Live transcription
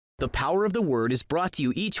The Power of the Word is brought to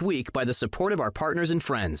you each week by the support of our partners and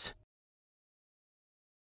friends.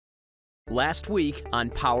 Last week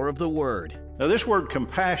on Power of the Word. Now this word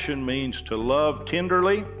compassion means to love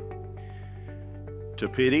tenderly, to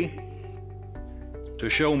pity,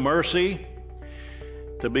 to show mercy,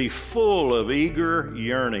 to be full of eager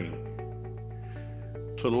yearning,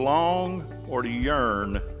 to long or to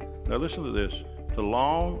yearn. Now listen to this, to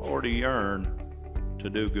long or to yearn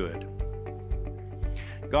to do good.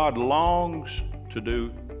 God longs to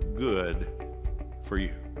do good for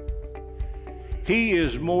you. He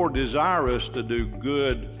is more desirous to do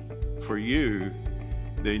good for you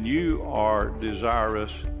than you are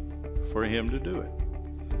desirous for Him to do it.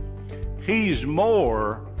 He's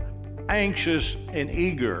more anxious and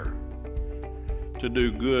eager to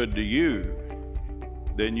do good to you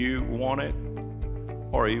than you want it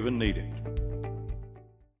or even need it.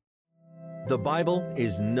 The Bible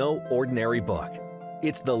is no ordinary book.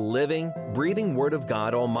 It's the living, breathing Word of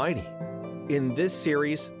God Almighty. In this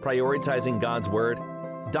series, Prioritizing God's Word,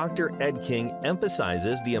 Dr. Ed King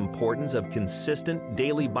emphasizes the importance of consistent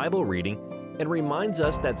daily Bible reading and reminds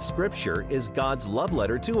us that Scripture is God's love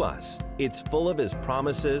letter to us. It's full of His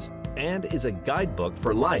promises and is a guidebook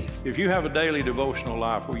for life. If you have a daily devotional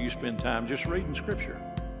life where you spend time just reading Scripture,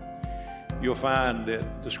 you'll find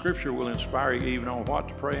that the Scripture will inspire you even on what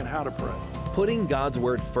to pray and how to pray. Putting God's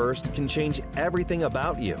Word first can change everything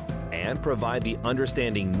about you and provide the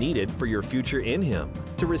understanding needed for your future in Him.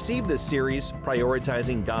 To receive this series,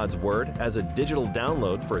 Prioritizing God's Word, as a digital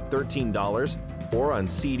download for $13 or on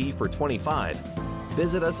CD for $25,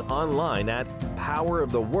 visit us online at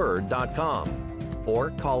poweroftheword.com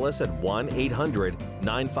or call us at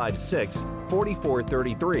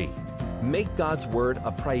 1-800-956-4433. Make God's Word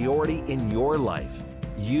a priority in your life.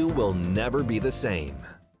 You will never be the same.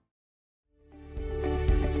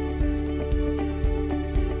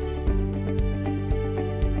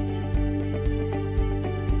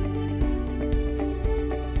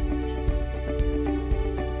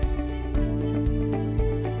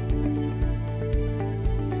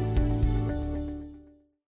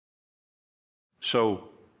 So,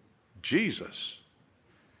 Jesus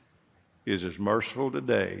is as merciful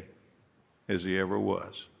today as He ever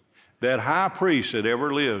was. That high priest that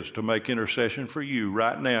ever lives to make intercession for you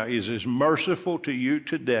right now is as merciful to you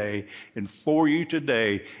today and for you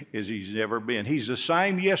today as He's ever been. He's the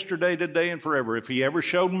same yesterday, today, and forever. If He ever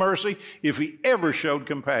showed mercy, if He ever showed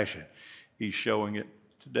compassion, He's showing it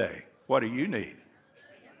today. What do you need?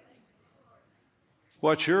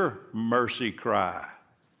 What's your mercy cry?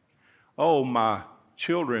 Oh, my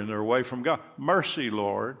children are away from God. Mercy,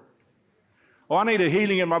 Lord. Oh, I need a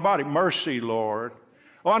healing in my body. Mercy, Lord.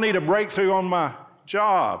 Oh, I need a breakthrough on my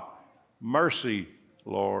job. Mercy,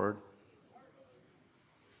 Lord.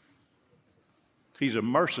 He's a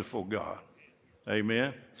merciful God.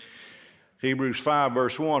 Amen. Hebrews 5,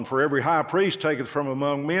 verse 1, for every high priest taketh from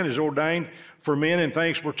among men is ordained for men in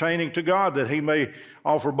things pertaining to God, that he may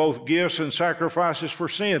offer both gifts and sacrifices for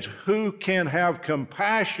sins. Who can have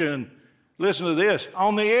compassion, listen to this,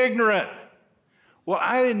 on the ignorant? Well,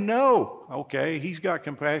 I didn't know. Okay, He's got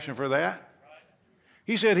compassion for that.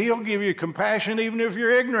 He said He'll give you compassion even if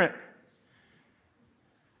you're ignorant.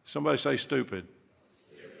 Somebody say stupid.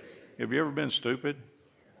 Have you ever been stupid?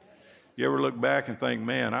 You ever look back and think,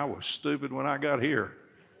 man, I was stupid when I got here.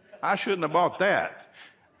 I shouldn't have bought that.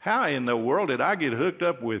 How in the world did I get hooked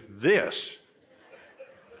up with this?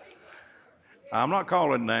 I'm not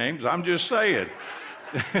calling names, I'm just saying.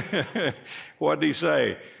 What did He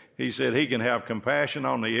say? He said He can have compassion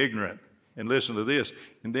on the ignorant. And listen to this,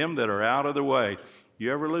 and them that are out of the way.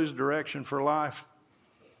 You ever lose direction for life?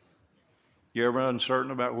 You ever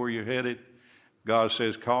uncertain about where you're headed? God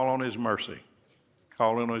says, call on His mercy.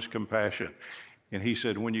 Call on His compassion. And He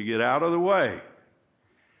said, when you get out of the way,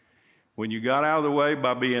 when you got out of the way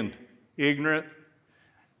by being ignorant,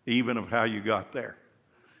 even of how you got there,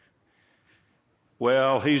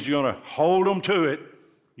 well, He's going to hold them to it.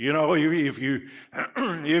 You know, if you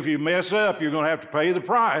mess up, you're going to have to pay the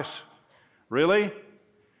price. Really?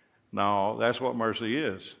 No, that's what mercy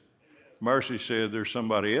is. Mercy said there's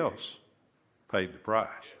somebody else paid the price.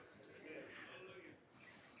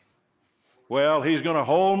 Well, He's going to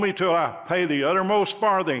hold me till I pay the uttermost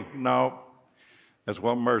farthing. No, that's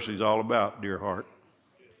what mercy is all about, dear heart.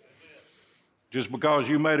 Just because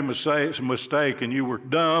you made a mistake and you were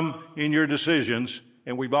dumb in your decisions,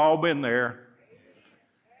 and we've all been there.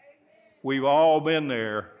 We've all been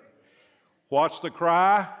there. What's the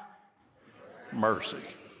cry? Mercy.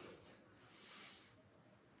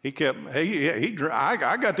 I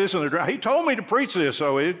got this in the draft. He told me to preach this,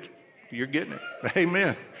 so you're getting it.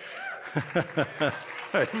 Amen.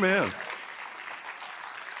 Amen.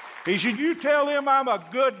 He said, you tell them I'm a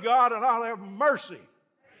good God and I'll have mercy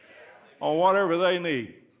on whatever they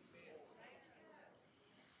need.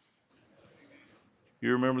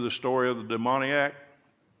 You remember the story of the demoniac?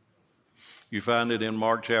 You find it in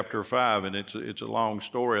Mark chapter 5, and it's a long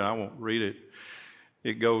story, and I won't read it.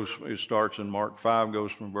 It starts in Mark 5,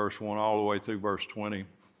 goes from verse 1 all the way through verse 20,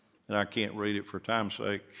 and I can't read it for time's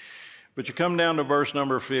sake. But you come down to verse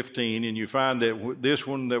number 15, and you find that this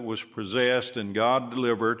one that was possessed and God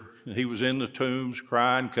delivered, and he was in the tombs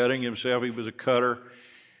crying, cutting himself. He was a cutter,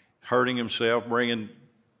 hurting himself, bringing,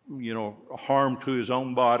 harm to his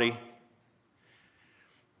own body.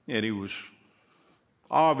 And he was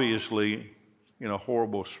obviously in a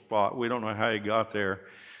horrible spot. We don't know how he got there.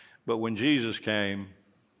 But when Jesus came,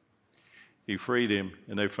 he freed him,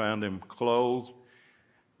 and they found him clothed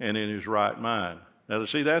and in his right mind. Now,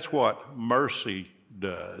 see, that's what mercy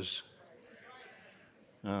does.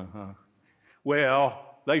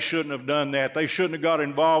 Well, they shouldn't have done that. They shouldn't have got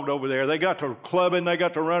involved over there. They got to clubbing, they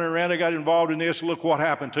got to running around, they got involved in this. Look what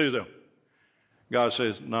happened to them. God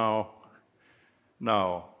says, no,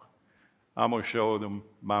 I'm going to show them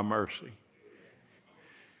my mercy.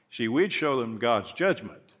 See, we'd show them God's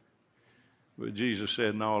judgment. But Jesus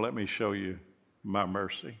said, no, let me show you my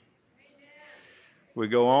mercy. We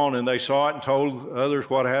go on, and they saw it and told others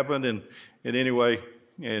what happened. And anyway,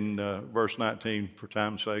 in verse 19, for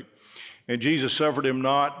time's sake, and Jesus suffered him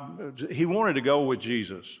not. He wanted to go with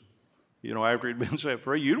Jesus. After he'd been set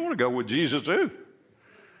free, you don't want to go with Jesus too.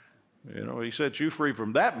 He set you free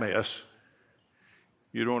from that mess.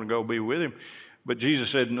 You don't want to go be with him. But Jesus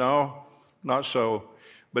said, no, not so.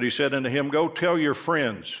 But he said unto him, go tell your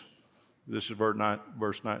friends. This is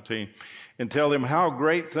verse 19. And tell them how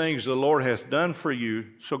great things the Lord hath done for you.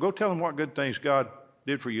 So go tell them what good things God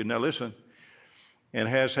did for you. Now listen. And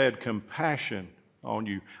has had compassion on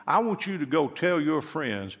you. I want you to go tell your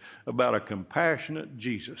friends about a compassionate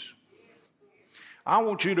Jesus. I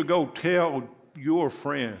want you to go tell your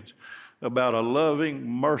friends about a loving,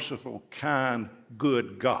 merciful, kind,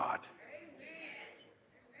 good God.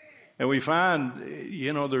 And we find,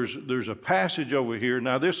 there's a passage over here.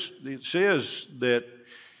 Now, it says that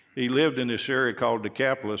he lived in this area called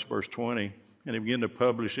Decapolis, verse 20, and he began to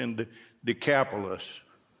publish in Decapolis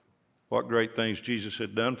what great things Jesus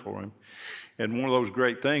had done for him. And one of those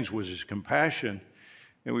great things was his compassion.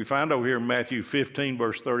 And we find over here in Matthew 15,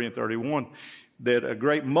 verse 30 and 31, that a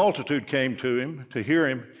great multitude came to him to hear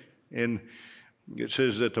him. And it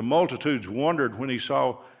says that the multitudes wondered when they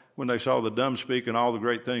saw the dumb speak and all the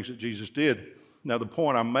great things that Jesus did. Now, the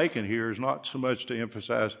point I'm making here is not so much to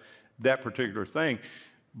emphasize that particular thing,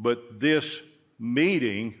 but this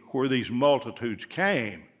meeting where these multitudes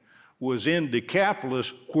came was in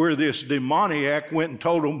Decapolis, where this demoniac went and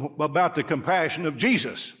told them about the compassion of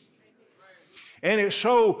Jesus. And it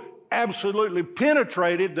so absolutely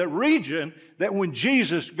penetrated the region that when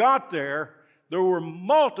Jesus got there were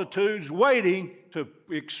multitudes waiting to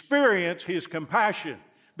experience his compassion.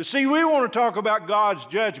 But see, we want to talk about God's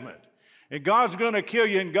judgment. And God's going to kill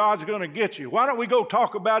you and God's going to get you. Why don't we go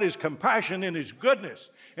talk about his compassion and his goodness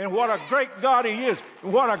and what a great God he is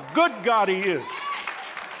and what a good God he is.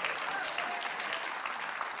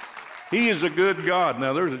 He is a good God.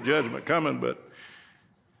 Now, there's a judgment coming, but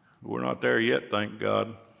we're not there yet, thank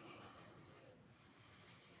God.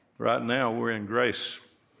 Right now, we're in grace.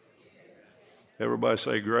 Everybody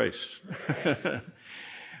say grace.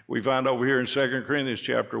 We find over here in 2 Corinthians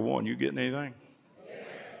chapter 1. You getting anything? Yes.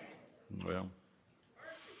 Well,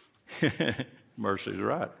 mercy's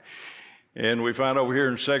right. And we find over here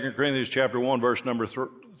in 2 Corinthians chapter 1, verse number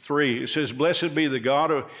 3, it says, blessed be the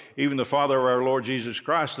God of even the Father of our Lord Jesus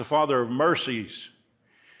Christ, the Father of mercies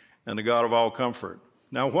and the God of all comfort.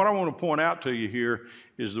 Now, what I want to point out to you here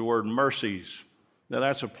is the word mercies. Now,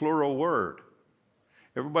 that's a plural word.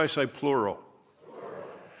 Everybody say plural.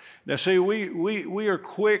 Now, see, we are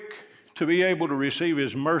quick to be able to receive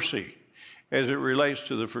his mercy as it relates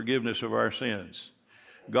to the forgiveness of our sins.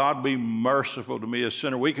 God, be merciful to me, a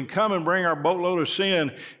sinner. We can come and bring our boatload of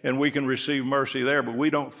sin, and we can receive mercy there, but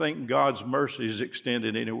we don't think God's mercy is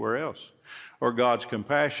extended anywhere else, or God's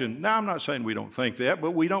compassion. Now, I'm not saying we don't think that,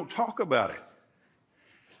 but we don't talk about it.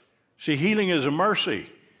 See, healing is a mercy.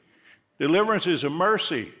 Deliverance is a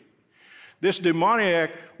mercy. This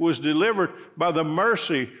demoniac was delivered by the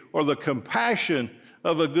mercy or the compassion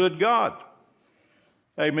of a good God.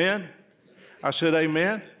 Amen? I said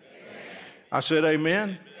amen. I said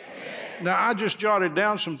amen. Now, I just jotted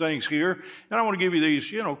down some things here, and I want to give you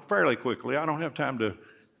these, fairly quickly. I don't have time to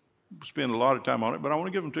spend a lot of time on it, but I want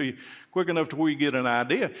to give them to you quick enough to where you get an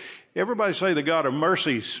idea. Everybody say the God of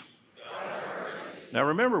mercies. Now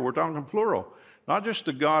remember, we're talking plural. Not just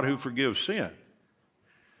the God who forgives sin,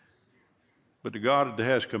 but the God that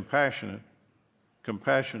has compassion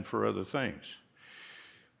for other things.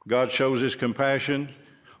 God shows his compassion,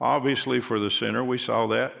 obviously, for the sinner. We saw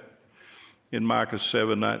that in Micah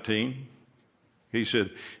 7:19. He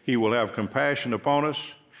said, he will have compassion upon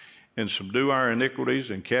us and subdue our iniquities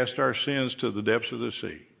and cast our sins to the depths of the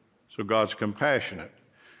sea. So God's compassionate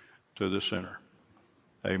to the sinner.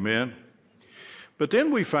 Amen. But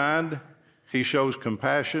then we find he shows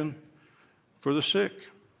compassion for the sick.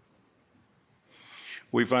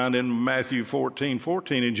 We find in Matthew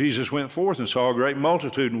 14:14, and Jesus went forth and saw a great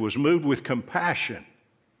multitude and was moved with compassion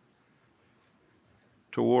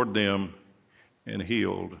toward them and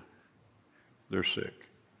healed their sick.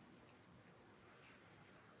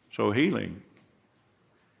 So healing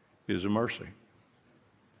is a mercy.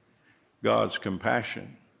 God's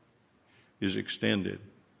compassion is extended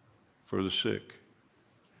for the sick.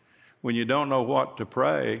 When you don't know what to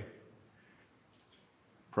pray,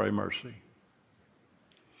 pray mercy.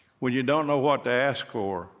 When you don't know what to ask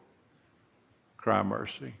for, cry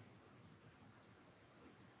mercy.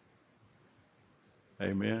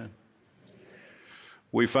 Amen.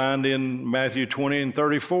 We find in Matthew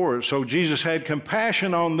 20:34, so Jesus had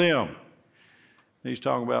compassion on them. He's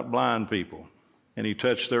talking about blind people. And he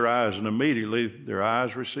touched their eyes, and immediately their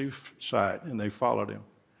eyes received sight, and they followed him.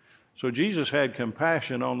 So Jesus had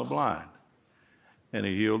compassion on the blind, and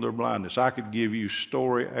he healed their blindness. I could give you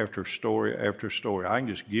story after story after story. I can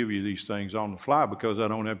just give you these things on the fly because I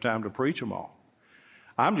don't have time to preach them all.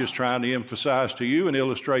 I'm just trying to emphasize to you and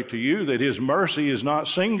illustrate to you that his mercy is not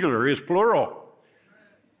singular, it's plural.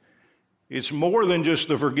 It's more than just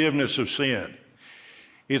the forgiveness of sin.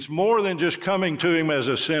 It's more than just coming to him as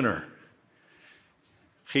a sinner.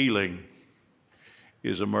 Healing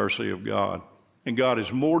is a mercy of God. And God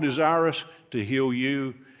is more desirous to heal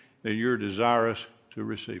you than you're desirous to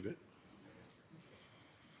receive it.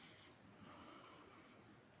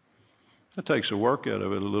 That takes the work out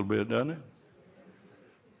of it a little bit, doesn't it?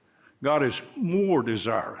 God is more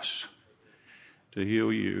desirous to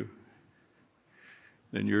heal you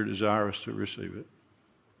than you're desirous to receive it.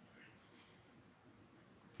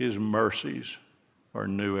 His mercies are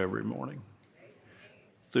new every morning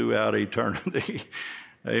throughout eternity.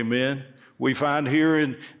 Amen. We find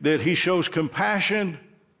here that he shows compassion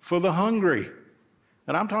for the hungry.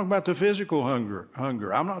 And I'm talking about the physical hunger.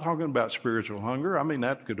 I'm not talking about spiritual hunger. I mean,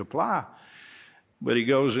 that could apply. But he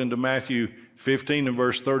goes into Matthew 15 and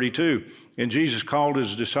verse 32. And Jesus called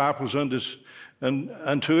his disciples unto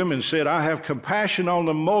him and said, I have compassion on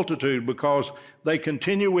the multitude because they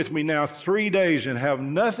continue with me now 3 days and have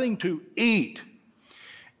nothing to eat.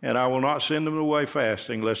 And I will not send them away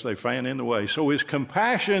fasting lest they faint in the way. So his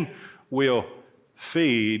compassion will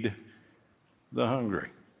feed the hungry.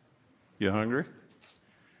 You hungry?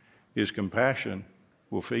 His compassion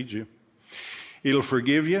will feed you. It'll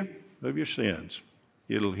forgive you of your sins.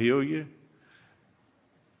 It'll heal you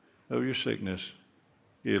of your sickness.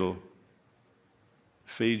 It'll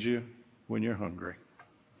feed you when you're hungry.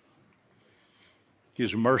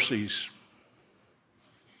 His mercies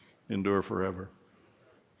endure forever.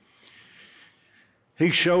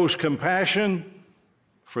 He shows compassion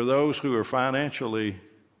for those who are financially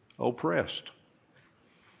oppressed.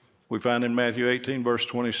 We find in Matthew 18, verse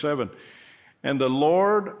 27, and the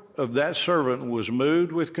Lord of that servant was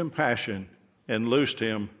moved with compassion and loosed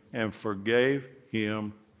him and forgave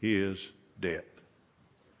him his debt.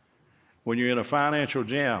 When you're in a financial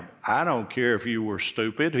jam, I don't care if you were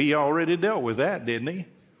stupid. He already dealt with that, didn't he?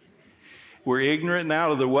 We're ignorant and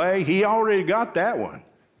out of the way. He already got that one.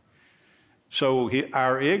 So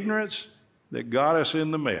our ignorance that got us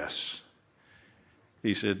in the mess,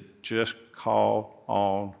 he said, just call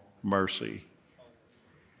on mercy.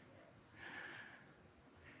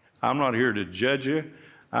 I'm not here to judge you.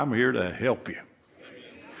 I'm here to help you.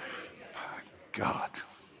 My God.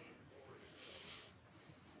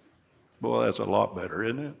 Boy, that's a lot better,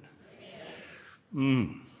 isn't it?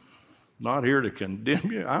 Not here to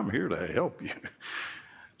condemn you. I'm here to help you.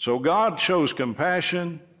 So God shows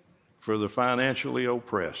compassion for the financially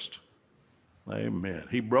oppressed. Amen.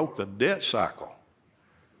 He broke the debt cycle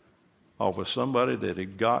off of somebody that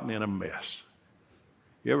had gotten in a mess.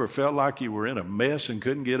 You ever felt like you were in a mess and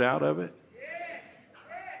couldn't get out of it?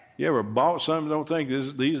 You ever bought something and don't think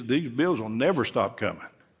these bills will never stop coming?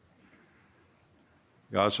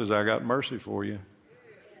 God says, I got mercy for you.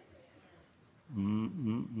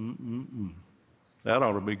 That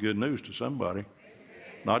ought to be good news to somebody.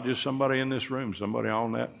 Not just somebody in this room, somebody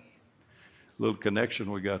on that little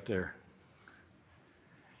connection we got there.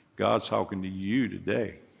 God's talking to you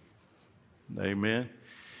today. Amen.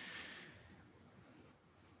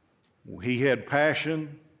 He had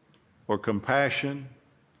passion or compassion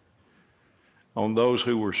on those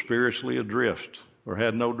who were spiritually adrift or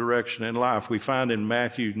had no direction in life. We find in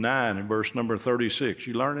Matthew 9 and verse number 36.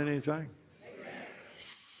 You learn anything?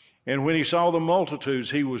 And when he saw the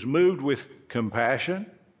multitudes, he was moved with compassion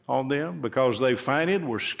on them because they fainted,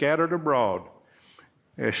 were scattered abroad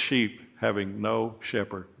as sheep having no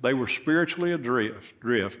shepherd. They were spiritually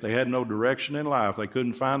adrift. They had no direction in life. They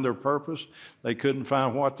couldn't find their purpose. They couldn't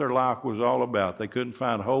find what their life was all about. They couldn't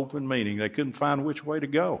find hope and meaning. They couldn't find which way to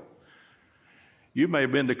go. You may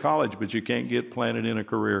have been to college, but you can't get planted in a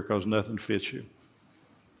career because nothing fits you.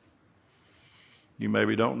 You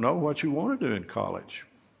maybe don't know what you want to do in college.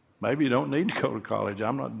 Maybe you don't need to go to college.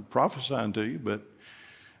 I'm not prophesying to you, but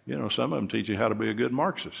some of them teach you how to be a good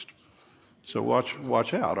Marxist. So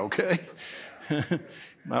watch out, okay? You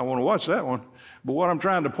might want to watch that one. But what I'm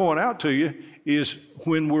trying to point out to you is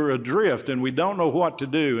when we're adrift and we don't know what to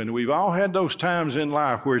do, and we've all had those times in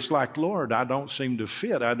life where it's like, Lord, I don't seem to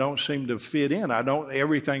fit. I don't seem to fit in.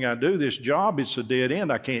 Everything I do, this job, it's a dead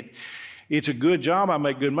end. It's a good job. I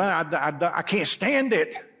make good money. I can't stand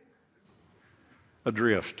it.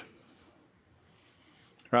 Adrift.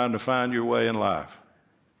 Trying to find your way in life.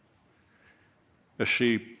 A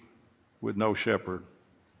sheep with no shepherd.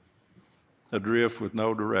 Adrift with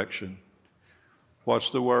no direction. What's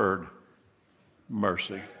the word?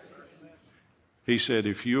 Mercy. He said,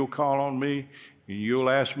 if you'll call on me and you'll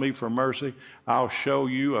ask me for mercy, I'll show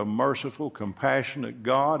you a merciful, compassionate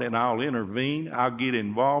God, and I'll intervene. I'll get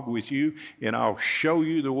involved with you, and I'll show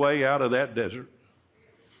you the way out of that desert.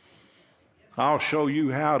 I'll show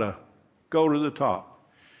you how to go to the top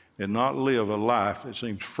and not live a life that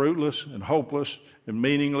seems fruitless and hopeless and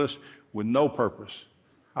meaningless with no purpose.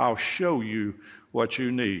 I'll show you what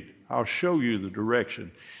you need. I'll show you the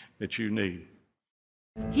direction that you need.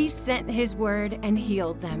 He sent his word and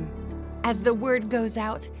healed them. As the word goes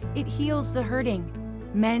out, it heals the hurting,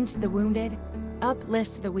 mends the wounded,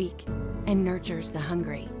 uplifts the weak, and nurtures the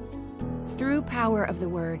hungry. Through power of the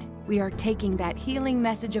word, we are taking that healing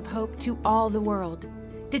message of hope to all the world,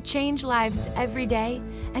 to change lives every day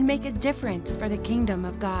and make a difference for the kingdom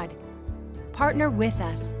of God. Partner with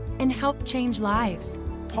us and help change lives.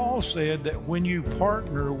 Paul said that when you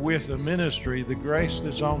partner with a ministry, the grace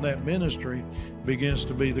that's on that ministry begins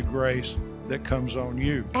to be the grace that comes on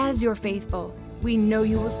you. As you're faithful, we know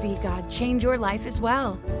you will see God change your life as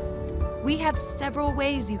well. We have several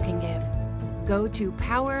ways you can give. Go to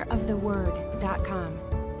poweroftheword.com.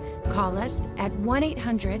 Call us at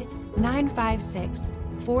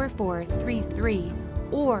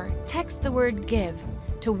 1-800-956-4433 or text the word GIVE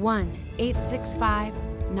to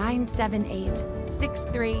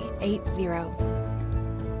 1-865-978-6380.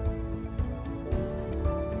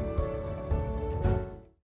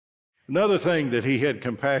 Another thing that he had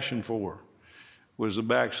compassion for was the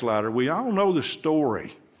backslider. We all know the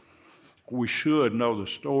story. We should know the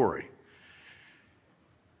story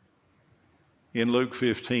in Luke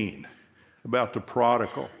 15 about the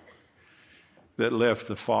prodigal that left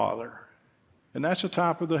the father. And that's a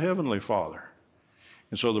type of the heavenly Father.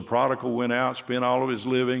 And so the prodigal went out, spent all of his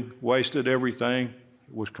living, wasted everything,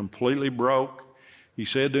 was completely broke. He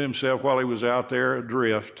said to himself while he was out there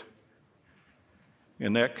adrift,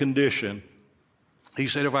 in that condition, he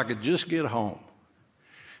said, if I could just get home.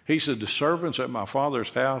 He said, the servants at my father's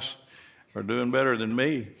house are doing better than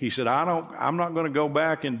me. He said, I'm not going to go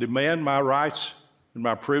back and demand my rights and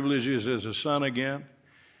my privileges as a son again.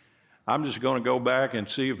 I'm just going to go back and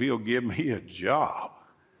see if he'll give me a job.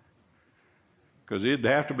 Because it'd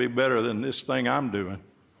have to be better than this thing I'm doing.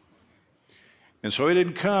 And so he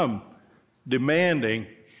didn't come demanding.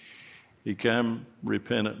 He came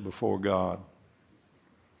repentant before God.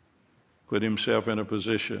 Put himself in a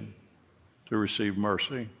position to receive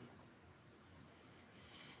mercy.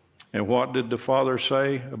 And what did the Father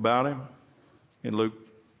say about him in Luke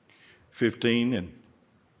 15 and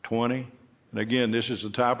 20? And again, this is the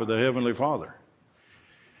type of the Heavenly Father.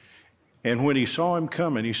 And when he saw him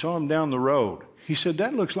coming, he saw him down the road. He said,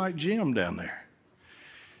 that looks like Jim down there.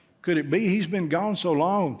 Could it be he's been gone so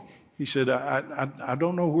long? He said, I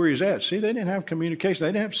don't know where he's at. See, they didn't have communication.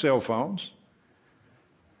 They didn't have cell phones.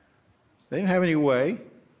 They didn't have any way.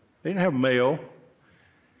 They didn't have mail.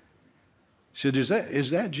 He said,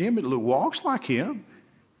 is that Jim? It walks like him.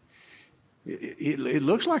 It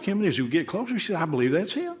looks like him. And as you get closer, he said, I believe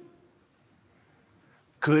that's him.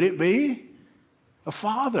 Could it be a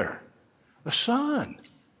father, a son,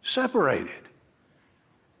 separated?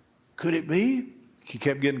 Could it be? He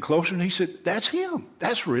kept getting closer, and he said, that's him.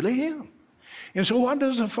 That's really him. And so what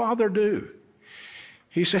does the Father do?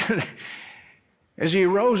 He said, as he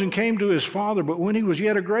arose and came to his father, but when he was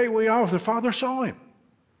yet a great way off, the father saw him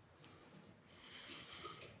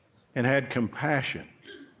and had compassion,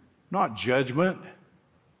 not judgment.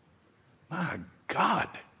 My God.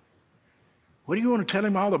 What do you want to tell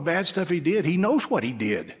him all the bad stuff he did? He knows what he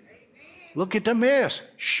did. Look at the mess.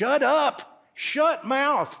 Shut up. Shut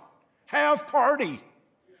mouth. Have party.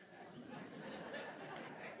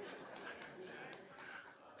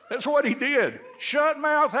 That's what he did. Shut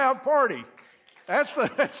mouth, have party. That's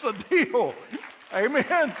the deal.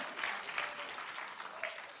 Amen.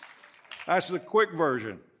 That's the quick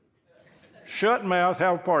version. Shut mouth,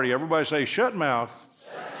 have party. Everybody say, shut mouth,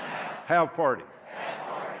 have party.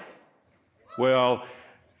 Well,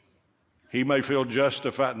 he may feel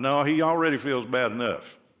justified. No, he already feels bad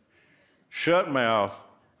enough. Shut mouth,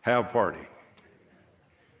 have party.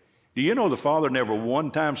 Do you know the father never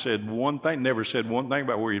one time said one thing, never said one thing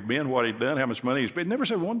about where he'd been, what he'd done, how much money he'd spent, never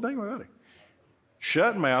said one thing about it.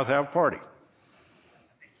 Shut mouth, have party.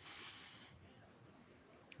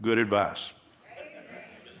 Good advice.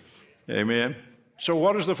 Amen. So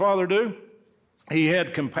what does the father do? He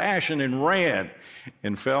had compassion and ran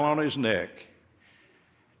and fell on his neck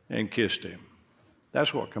and kissed him.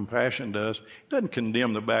 That's what compassion does. It doesn't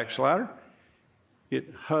condemn the backslider.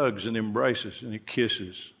 It hugs and embraces and it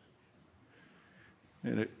kisses.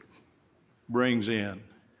 And it brings in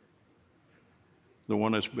the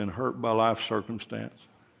one that's been hurt by life circumstance.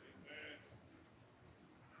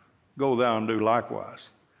 Go thou and do likewise.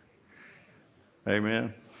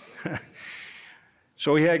 Amen.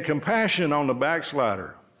 So he had compassion on the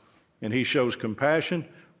backslider, and he shows compassion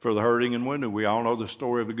for the hurting and wounded. We all know the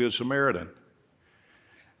story of the Good Samaritan.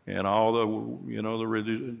 And all the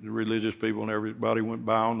religious people and everybody went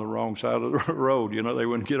by on the wrong side of the road. They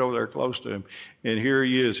wouldn't get over there close to him. And here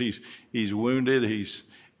he is. He's wounded.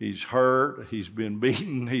 He's hurt. He's been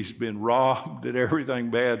beaten. He's been robbed. And everything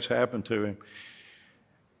bad's happened to him.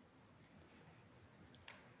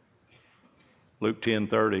 Luke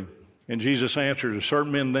 10:30. And Jesus answered, a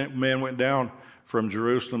certain man went down from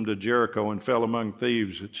Jerusalem to Jericho and fell among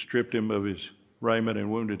thieves that stripped him of his raiment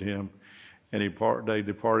and wounded him. And they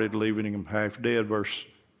departed, leaving him half dead. Verse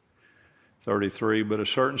 33, but a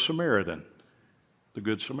certain Samaritan, the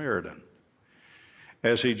Good Samaritan,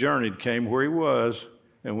 as he journeyed, came where he was,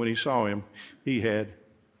 and when he saw him, he had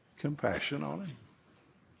compassion on him.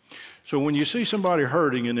 So when you see somebody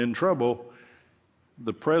hurting and in trouble,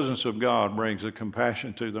 the presence of God brings a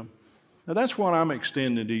compassion to them. Now that's what I'm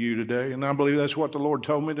extending to you today, and I believe that's what the Lord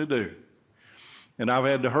told me to do. And I've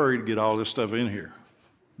had to hurry to get all this stuff in here.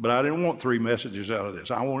 But I didn't want 3 messages out of this.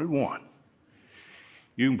 I wanted one.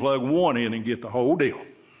 You can plug one in and get the whole deal.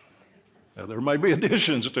 Now, there may be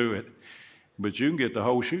additions to it, but you can get the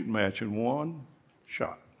whole shooting match in one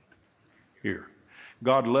shot here.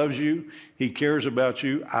 God loves you. He cares about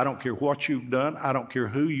you. I don't care what you've done. I don't care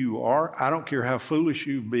who you are. I don't care how foolish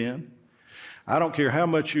you've been. I don't care how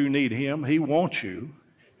much you need Him. He wants you.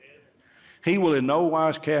 He will in no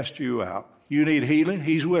wise cast you out. You need healing,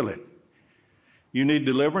 He's willing. You need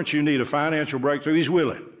deliverance, you need a financial breakthrough, He's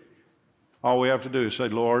willing. All we have to do is say,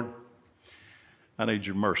 Lord, I need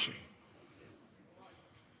your mercy.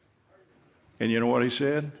 And you know what He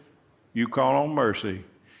said? You call on mercy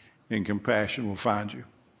and compassion will find you.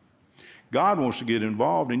 God wants to get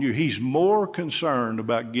involved in you. He's more concerned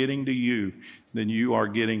about getting to you than you are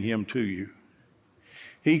getting Him to you.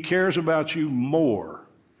 He cares about you more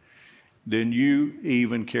than you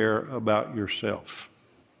even care about yourself.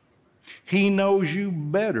 He knows you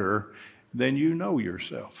better than you know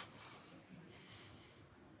yourself.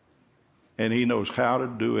 And He knows how to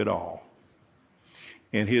do it all.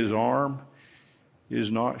 And His arm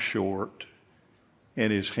is not short,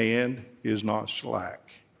 and His hand is not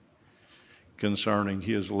slack concerning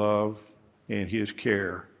His love and His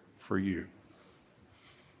care for you.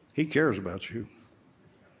 He cares about you.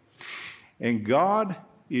 And God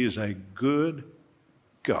is a good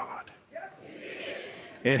God.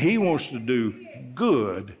 And He wants to do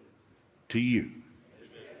good to you.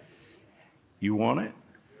 You want it?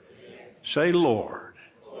 Say, Lord,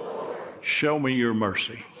 show me your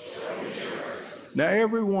mercy. Now,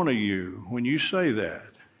 every one of you, when you say that,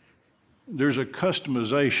 there's a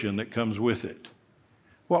customization that comes with it.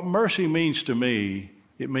 What mercy means to me,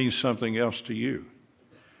 it means something else to you.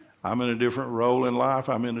 I'm in a different role in life.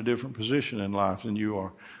 I'm in a different position in life than you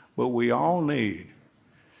are. But we all need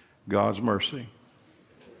God's mercy.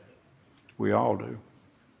 We all do.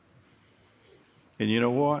 And you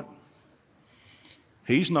know what?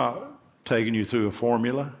 He's not taking you through a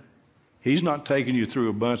formula. He's not taking you through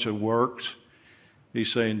a bunch of works.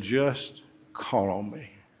 He's saying, just call on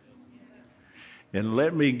me. and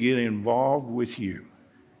let me get involved with you.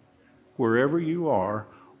 Wherever you are,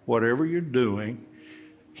 whatever you're doing,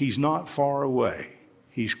 He's not far away.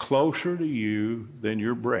 He's closer to you than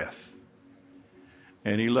your breath.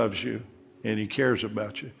 And He loves you, and He cares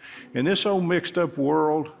about you. In this old mixed up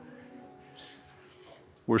world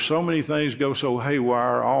where so many things go so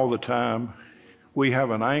haywire all the time, we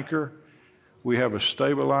have an anchor, we have a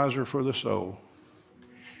stabilizer for the soul,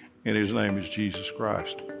 and His name is Jesus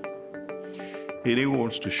Christ. And He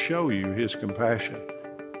wants to show you His compassion,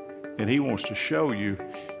 and He wants to show you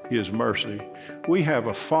His mercy. We have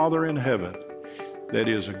a Father in heaven that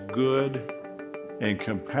is a good and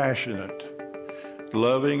compassionate,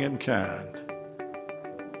 loving and kind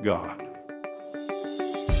God.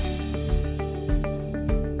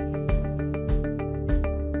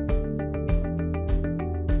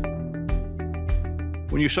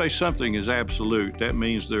 When you say something is absolute, that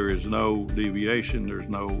means there is no deviation, there's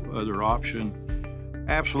no other option.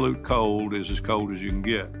 Absolute cold is as cold as you can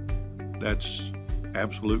get. That's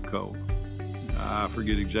absolute cold. I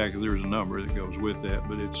forget exactly, there's a number that goes with that,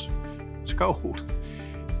 but it's cold.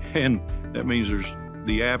 And that means there's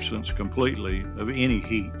the absence completely of any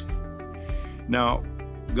heat. Now,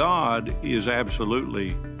 God is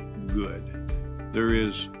absolutely good. There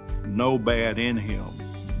is no bad in Him.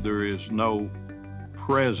 There is no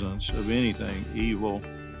presence of anything evil,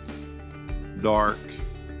 dark,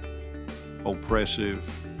 oppressive,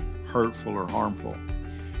 hurtful, or harmful.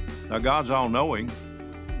 Now, God's all-knowing,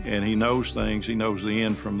 and He knows things. He knows the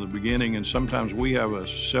end from the beginning, and sometimes we have a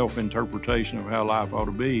self-interpretation of how life ought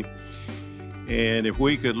to be. And if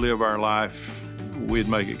we could live our life, we'd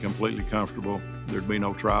make it completely comfortable. There'd be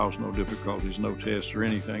no trials, no difficulties, no tests, or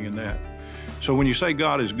anything in that. So when you say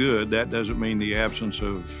God is good, that doesn't mean the absence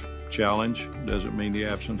of challenge, doesn't mean the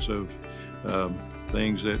absence of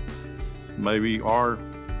things that maybe are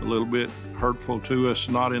a little bit hurtful to us,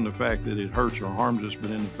 not in the fact that it hurts or harms us, but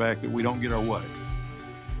in the fact that we don't get our way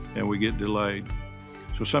and we get delayed.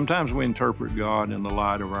 So sometimes we interpret God in the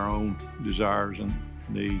light of our own desires and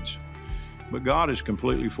needs. But God is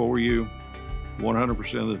completely for you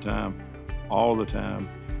 100% of the time, all the time,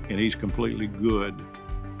 and He's completely good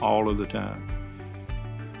all of the time.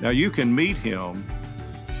 Now you can meet Him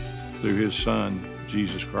through His Son,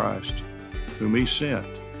 Jesus Christ, whom He sent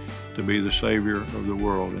to be the Savior of the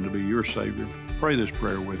world and to be your Savior. Pray this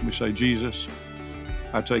prayer with me. Say, Jesus,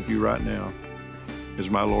 I take you right now as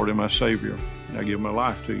my Lord and my Savior, and I give my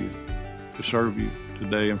life to you to serve you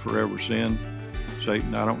today and forever. Sin,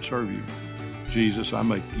 Satan, I don't serve you. Jesus, I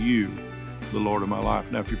make you the Lord of my life.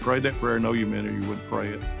 Now, if you prayed that prayer, know you meant it, you wouldn't pray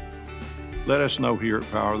it. Let us know here at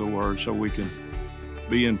Power of the Word so we can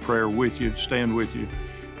be in prayer with you, stand with you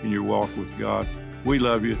in your walk with God. We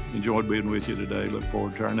love you. Enjoyed being with you today. Look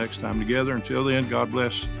forward to our next time together. Until then, God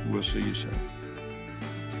bless. We'll see you soon.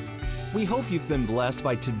 We hope you've been blessed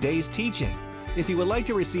by today's teaching. If you would like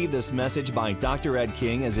to receive this message by Dr. Ed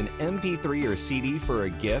King as an MP3 or CD for a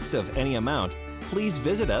gift of any amount, please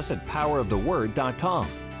visit us at poweroftheword.com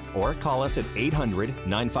or call us at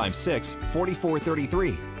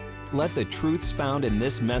 800-956-4433. Let the truths found in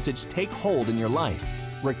this message take hold in your life.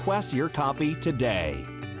 Request your copy today.